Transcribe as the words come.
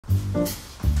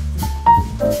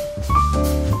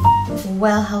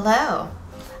Well, hello.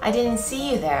 I didn't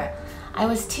see you there. I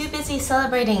was too busy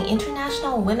celebrating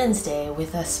International Women's Day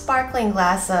with a sparkling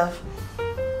glass of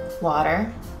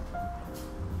water.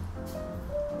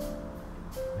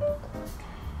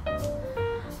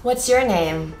 What's your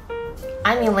name?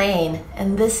 I'm Elaine,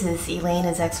 and this is Elaine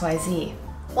is XYZ.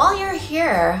 While you're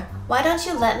here, why don't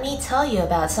you let me tell you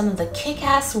about some of the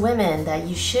kick-ass women that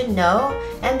you should know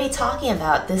and be talking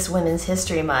about this Women's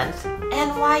History Month.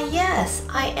 And why, yes,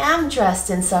 I am dressed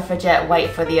in suffragette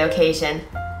white for the occasion.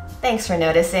 Thanks for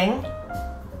noticing.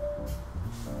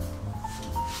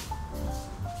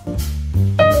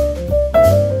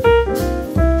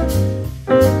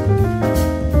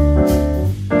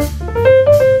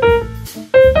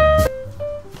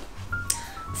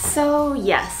 So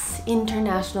yes,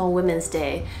 International Women's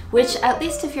Day, which at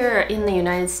least if you're in the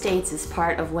United States is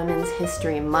part of Women's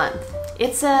History Month.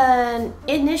 It's an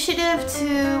initiative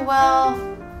to,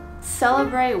 well,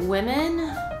 celebrate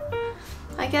women,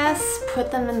 I guess,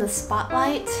 put them in the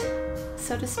spotlight,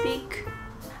 so to speak.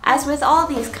 As with all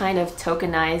these kind of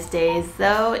tokenized days,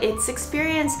 though, it's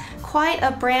experienced quite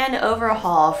a brand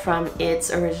overhaul from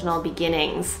its original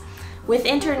beginnings. With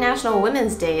International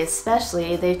Women's Day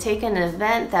especially, they've taken an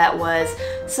event that was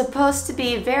supposed to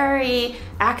be very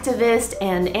activist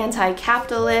and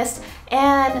anti-capitalist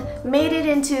and made it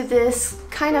into this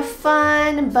kind of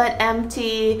fun but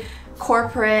empty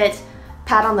corporate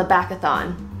pat on the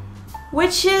back-a-thon.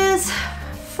 Which is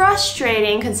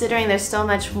frustrating considering there's so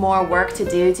much more work to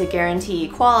do to guarantee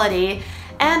equality,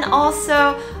 and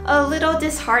also a little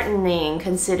disheartening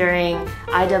considering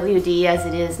IWD as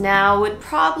it is now would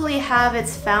probably have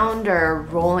its founder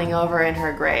rolling over in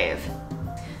her grave.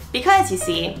 Because you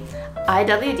see,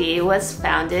 IWD was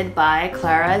founded by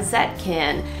Clara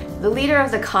Zetkin, the leader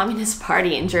of the Communist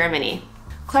Party in Germany.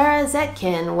 Clara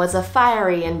Zetkin was a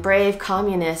fiery and brave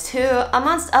communist who,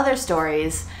 amongst other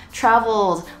stories,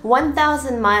 traveled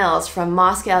 1,000 miles from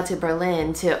Moscow to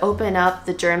Berlin to open up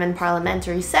the German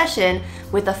parliamentary session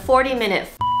with a 40-minute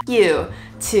 "f you"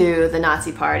 to the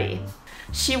Nazi Party.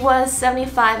 She was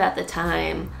 75 at the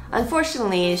time.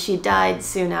 Unfortunately, she died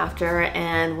soon after,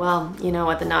 and well, you know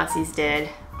what the Nazis did.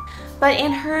 But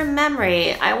in her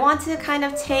memory, I want to kind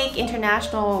of take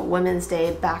International Women's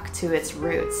Day back to its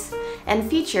roots and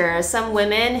feature some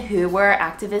women who were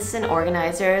activists and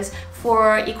organizers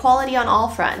for equality on all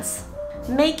fronts,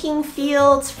 making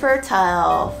fields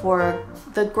fertile for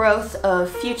the growth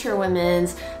of future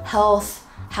women's health,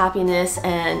 happiness,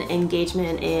 and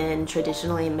engagement in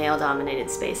traditionally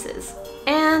male-dominated spaces.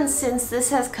 And since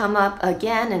this has come up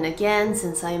again and again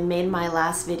since I made my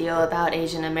last video about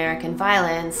Asian American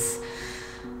violence,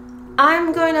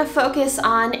 I'm going to focus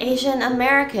on Asian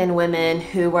American women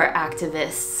who were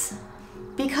activists.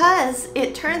 Because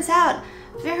it turns out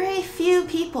very few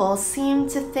people seem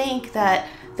to think that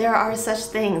there are such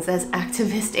things as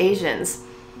activist Asians.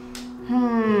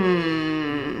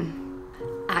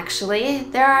 Actually,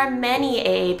 there are many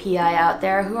AAPI out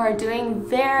there who are doing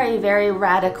very, very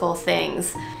radical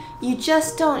things. You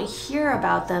just don't hear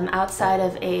about them outside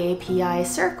of AAPI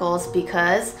circles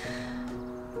because,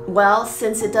 well,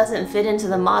 since it doesn't fit into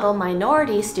the model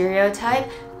minority stereotype,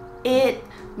 it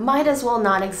might as well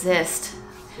not exist.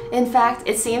 In fact,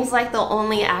 it seems like the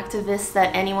only activists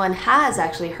that anyone has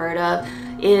actually heard of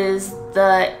is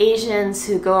the Asians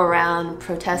who go around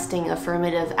protesting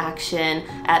affirmative action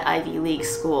at Ivy League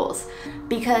schools.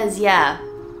 Because yeah,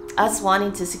 us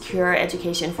wanting to secure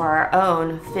education for our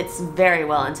own fits very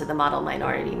well into the model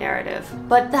minority narrative.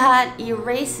 But that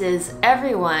erases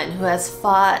everyone who has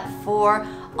fought for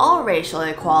all racial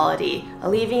equality,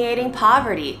 alleviating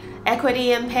poverty,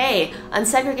 equity in pay,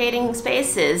 unsegregating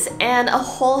spaces, and a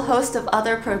whole host of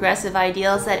other progressive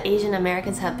ideals that Asian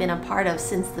Americans have been a part of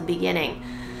since the beginning.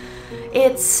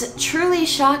 It's truly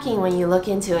shocking when you look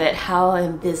into it how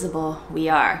invisible we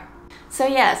are. So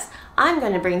yes, I'm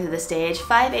going to bring to the stage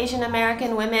 5 Asian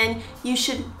American women you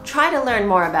should try to learn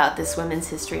more about this Women's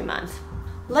History Month.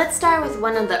 Let's start with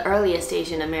one of the earliest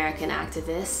Asian American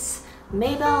activists,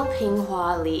 Mabel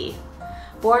Pinghua Lee.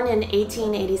 Born in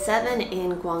 1887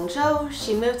 in Guangzhou,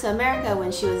 she moved to America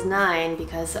when she was 9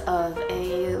 because of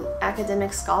an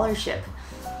academic scholarship.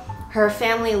 Her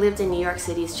family lived in New York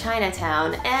City's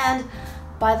Chinatown, and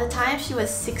by the time she was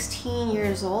 16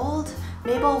 years old,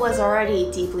 Mabel was already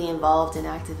deeply involved in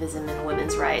activism and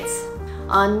women's rights.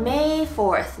 On May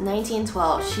 4th,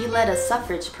 1912, she led a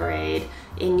suffrage parade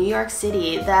in New York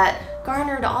City that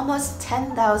garnered almost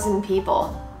 10,000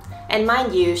 people. And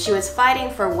mind you, she was fighting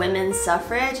for women's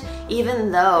suffrage even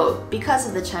though, because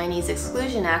of the Chinese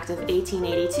Exclusion Act of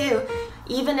 1882,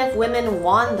 Even if women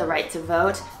won the right to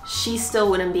vote, she still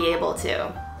wouldn't be able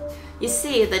to. You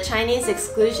see, the Chinese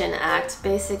Exclusion Act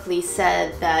basically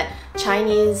said that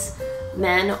Chinese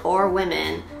men or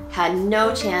women had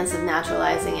no chance of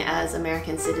naturalizing as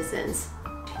American citizens.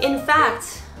 In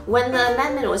fact, when the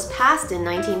amendment was passed in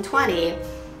 1920,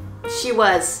 she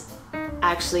was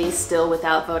actually still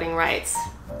without voting rights.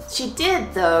 She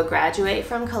did, though, graduate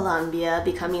from Columbia,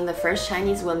 becoming the first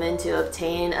Chinese woman to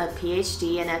obtain a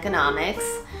PhD in economics,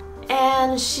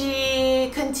 and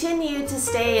she continued to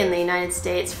stay in the United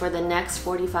States for the next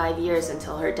 45 years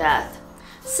until her death.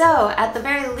 So, at the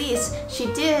very least,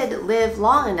 she did live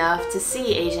long enough to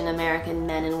see Asian American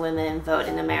men and women vote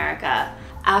in America,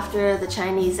 after the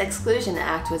Chinese Exclusion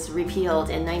Act was repealed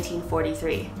in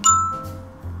 1943.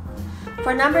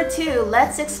 For number 2,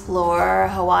 let's explore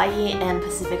Hawaii and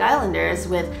Pacific Islanders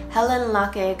with Helen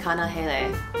Lake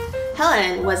Kanahele.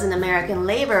 Helen was an American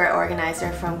labor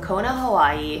organizer from Kona,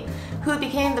 Hawaii, who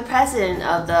became the president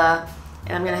of the,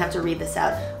 and I'm going to have to read this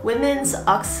out, Women's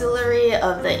Auxiliary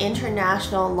of the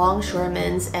International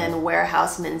Longshoremen's and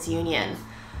Warehousemen's Union.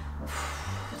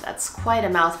 That's quite a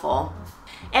mouthful.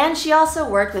 And she also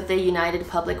worked with the United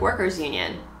Public Workers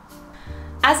Union.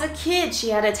 As a kid, she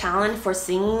had a talent for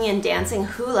singing and dancing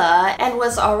hula and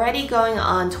was already going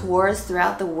on tours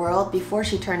throughout the world before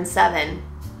she turned 7.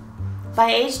 By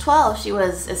age 12, she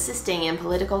was assisting in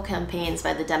political campaigns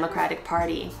by the Democratic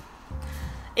Party.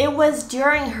 It was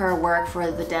during her work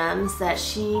for the Dems that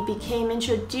she became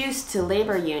introduced to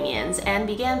labor unions and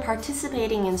began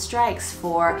participating in strikes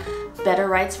for better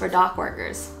rights for dock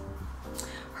workers.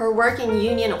 Her work in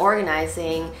union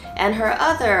organizing and her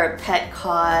other pet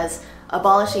cause,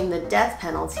 abolishing the death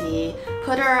penalty,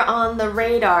 put her on the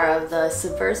radar of the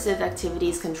Subversive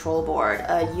Activities Control Board,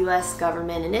 a U.S.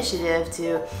 government initiative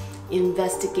to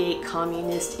investigate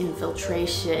communist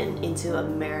infiltration into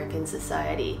American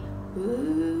society.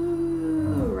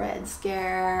 Ooh, Red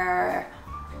Scare.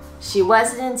 She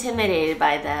wasn't intimidated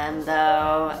by them,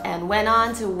 though, and went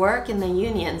on to work in the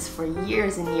unions for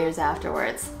years and years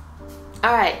afterwards.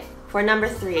 Alright, for number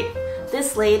 3.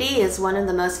 This lady is one of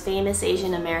the most famous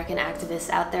Asian American activists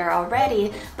out there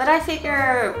already, but I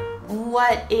figure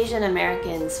what Asian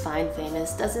Americans find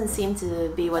famous doesn't seem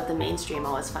to be what the mainstream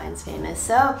always finds famous,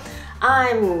 so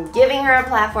I'm giving her a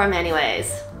platform anyways.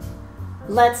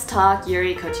 Let's talk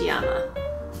Yuri Kochiyama.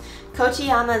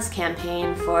 Kochiyama's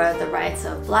campaign for the rights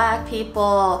of Black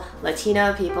people,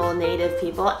 Latino people, Native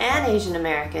people, and Asian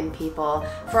American people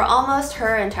for almost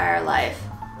her entire life.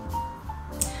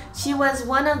 She was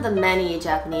one of the many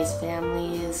Japanese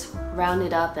families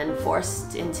rounded up and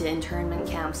forced into internment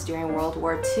camps during World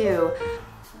War II.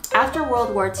 After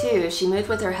World War II, she moved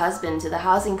with her husband to the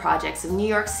housing projects of New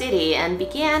York City and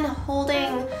began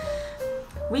holding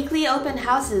weekly open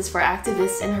houses for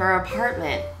activists in her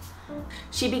apartment.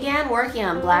 She began working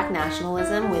on Black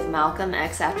nationalism with Malcolm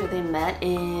X after they met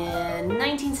in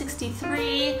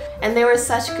 1963, and they were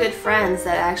such good friends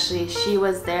that actually she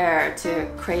was there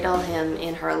to cradle him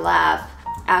in her lap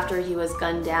after he was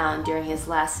gunned down during his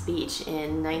last speech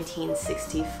in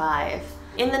 1965.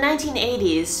 In the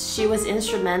 1980s, she was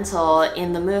instrumental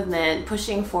in the movement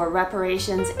pushing for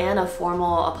reparations and a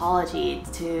formal apology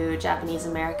to Japanese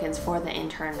Americans for the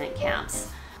internment camps,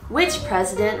 which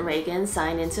President Reagan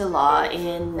signed into law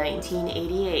in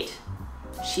 1988.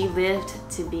 She lived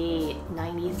to be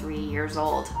 93 years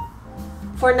old.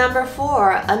 For number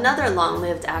 4, another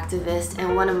long-lived activist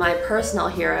and one of my personal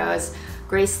heroes,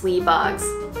 Grace Lee Boggs.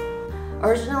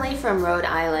 Originally from Rhode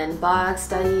Island, Boggs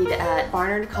studied at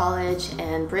Barnard College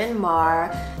and Bryn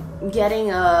Mawr, getting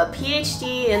a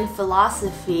PhD in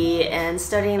philosophy and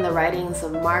studying the writings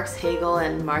of Marx, Hegel,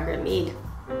 and Margaret Mead.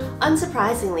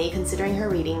 Unsurprisingly, considering her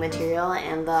reading material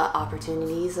and the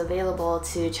opportunities available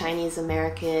to Chinese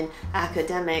American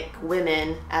academic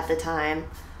women at the time,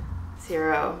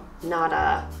 zero,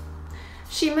 nada,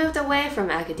 she moved away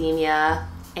from academia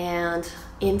and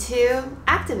into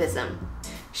activism.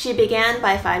 She began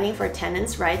by fighting for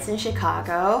tenants' rights in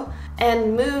Chicago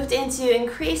and moved into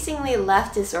increasingly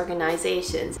leftist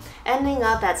organizations, ending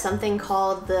up at something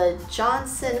called the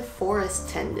Johnson Forest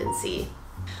Tendency,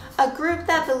 a group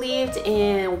that believed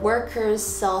in workers'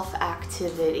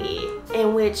 self-activity,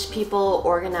 in which people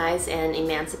organize and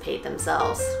emancipate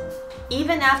themselves.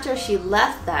 Even after she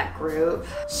left that group,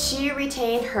 she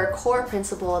retained her core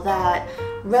principle that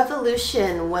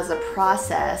revolution was a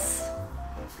process,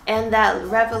 and that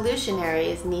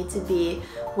revolutionaries need to be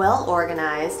well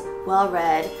organized, well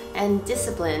read, and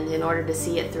disciplined in order to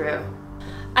see it through.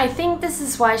 I think this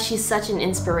is why she's such an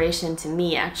inspiration to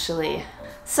me, actually.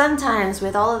 Sometimes,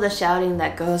 with all of the shouting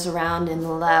that goes around in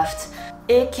the left,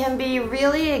 It can be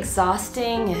really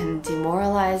exhausting and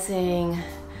demoralizing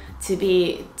to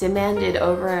be demanded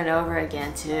over and over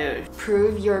again to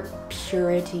prove your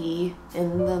purity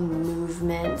in the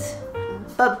movement.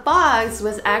 But Boggs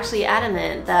was actually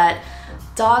adamant that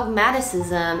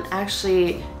dogmaticism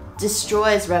actually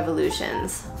destroys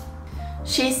revolutions.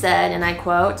 She said, and I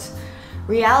quote,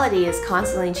 "Reality is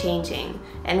constantly changing,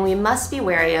 and we must be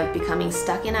wary of becoming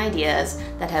stuck in ideas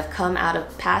that have come out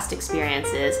of past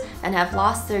experiences and have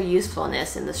lost their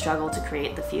usefulness in the struggle to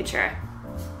create the future."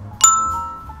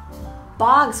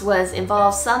 Boggs was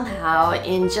involved somehow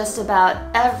in just about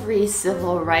every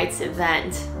civil rights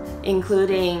event,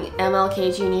 including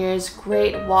MLK Jr.'s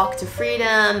Great Walk to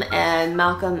Freedom and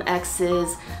Malcolm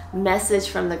X's Message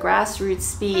from the Grassroots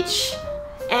speech.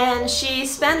 And she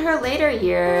spent her later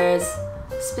years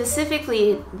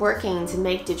specifically working to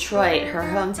make Detroit, her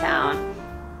hometown,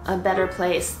 a better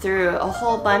place through a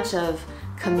whole bunch of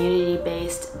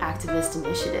community-based activist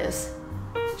initiatives.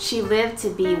 She lived to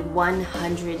be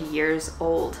 100 years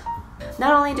old.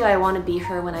 Not only do I want to be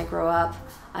her when I grow up,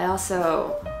 I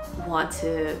also want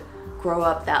to grow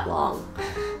up that long.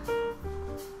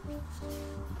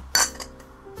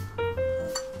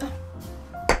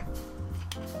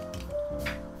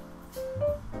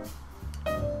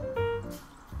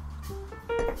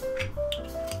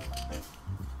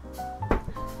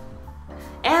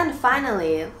 And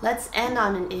finally, let's end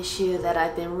on an issue that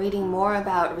I've been reading more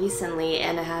about recently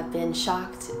and have been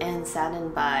shocked and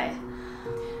saddened by.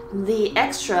 The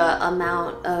extra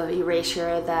amount of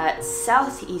erasure that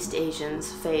Southeast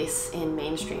Asians face in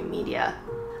mainstream media.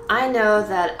 I know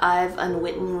that I've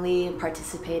unwittingly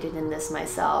participated in this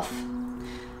myself.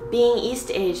 Being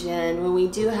East Asian, when we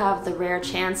do have the rare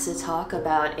chance to talk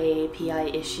about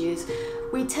AAPI issues,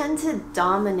 we tend to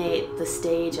dominate the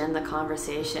stage and the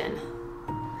conversation.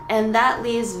 And that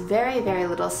leaves very, very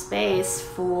little space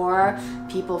for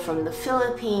people from the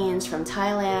Philippines, from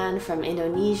Thailand, from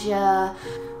Indonesia,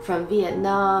 from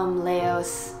Vietnam,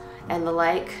 Laos, and the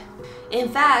like. In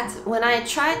fact, when I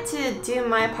tried to do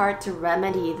my part to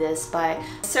remedy this by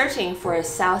searching for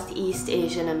Southeast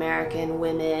Asian American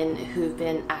women who've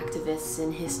been activists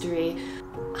in history,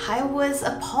 I was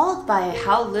appalled by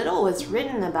how little was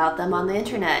written about them on the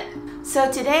internet.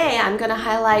 So today I'm going to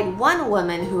highlight one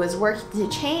woman who is working to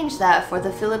change that for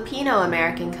the Filipino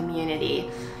American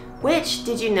community, which,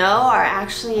 did you know, are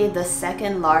actually the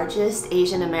second largest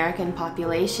Asian American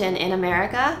population in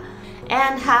America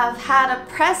and have had a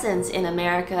presence in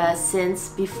America since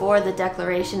before the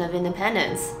Declaration of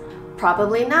Independence.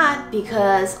 Probably not,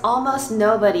 because almost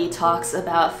nobody talks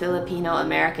about Filipino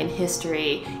American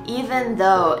history, even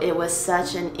though it was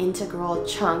such an integral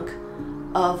chunk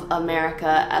of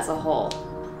America as a whole.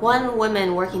 One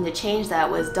woman working to change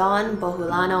that was Dawn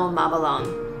Bohulano Mabalong,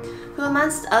 who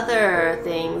amongst other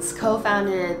things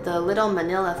co-founded the Little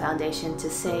Manila Foundation to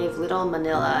save Little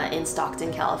Manila in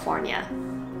Stockton, California.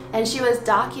 And she was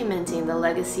documenting the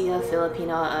legacy of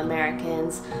Filipino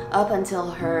Americans up until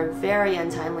her very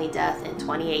untimely death in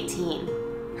 2018.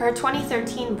 Her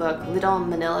 2013 book, Little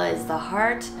Manila is the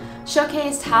Heart,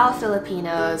 showcased how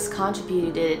Filipinos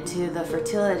contributed to the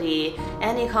fertility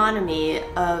and economy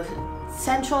of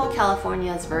Central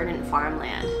California's verdant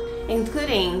farmland,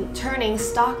 including turning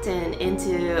Stockton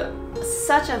into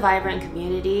such a vibrant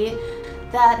community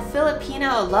that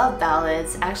Filipino love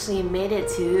ballads actually made it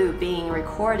to being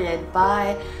recorded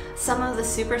by some of the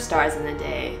superstars in the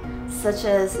day, such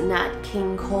as Nat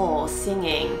King Cole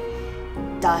singing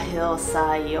Dahil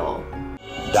Sa'yo.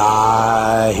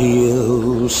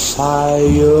 Dahil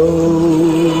sa'yo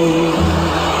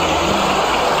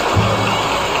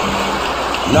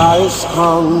nais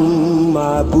kang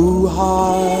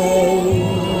mabuhay.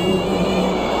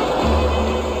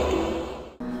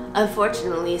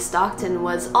 Unfortunately, Stockton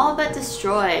was all but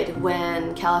destroyed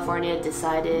when California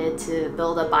decided to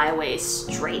build a byway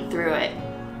straight through it.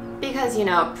 Because, you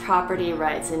know, property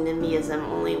rights and NIMBYism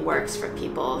only works for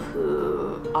people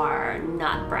who are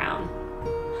not brown.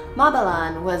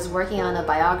 Mabalan was working on a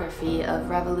biography of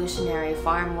revolutionary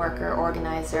farm worker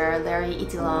organizer Larry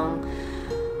Itilong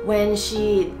when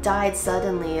she died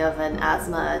suddenly of an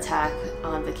asthma attack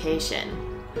on vacation.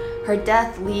 Her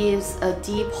death leaves a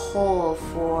deep hole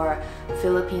for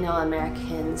Filipino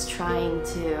Americans trying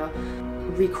to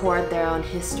record their own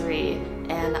history,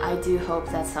 and I do hope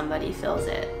that somebody fills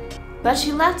it. But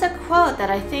she left a quote that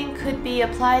I think could be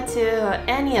applied to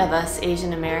any of us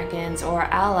Asian Americans or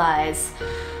allies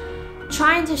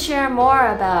trying to share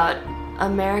more about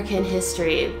American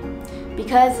history,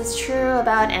 because it's true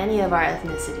about any of our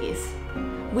ethnicities.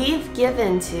 We've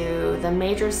given to the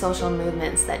major social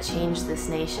movements that changed this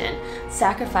nation,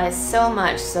 sacrificed so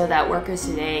much so that workers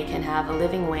today can have a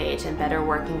living wage and better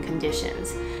working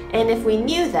conditions. And if we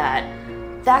knew that,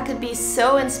 that could be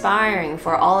so inspiring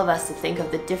for all of us to think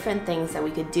of the different things that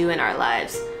we could do in our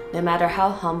lives, no matter how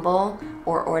humble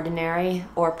or ordinary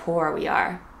or poor we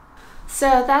are.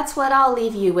 So that's what I'll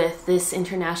leave you with this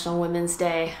International Women's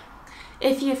Day.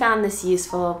 If you found this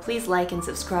useful, please like and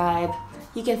subscribe.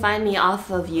 You can find me off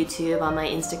of YouTube on my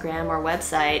Instagram or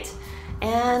website.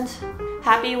 And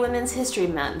happy Women's History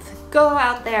Month. Go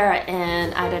out there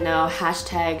and, I don't know,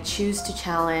 hashtag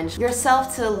choosetochallenge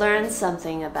yourself to learn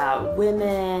something about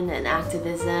women and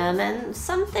activism and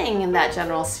something in that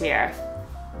general sphere.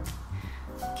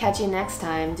 Catch you next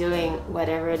time doing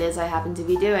whatever it is I happen to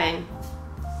be doing.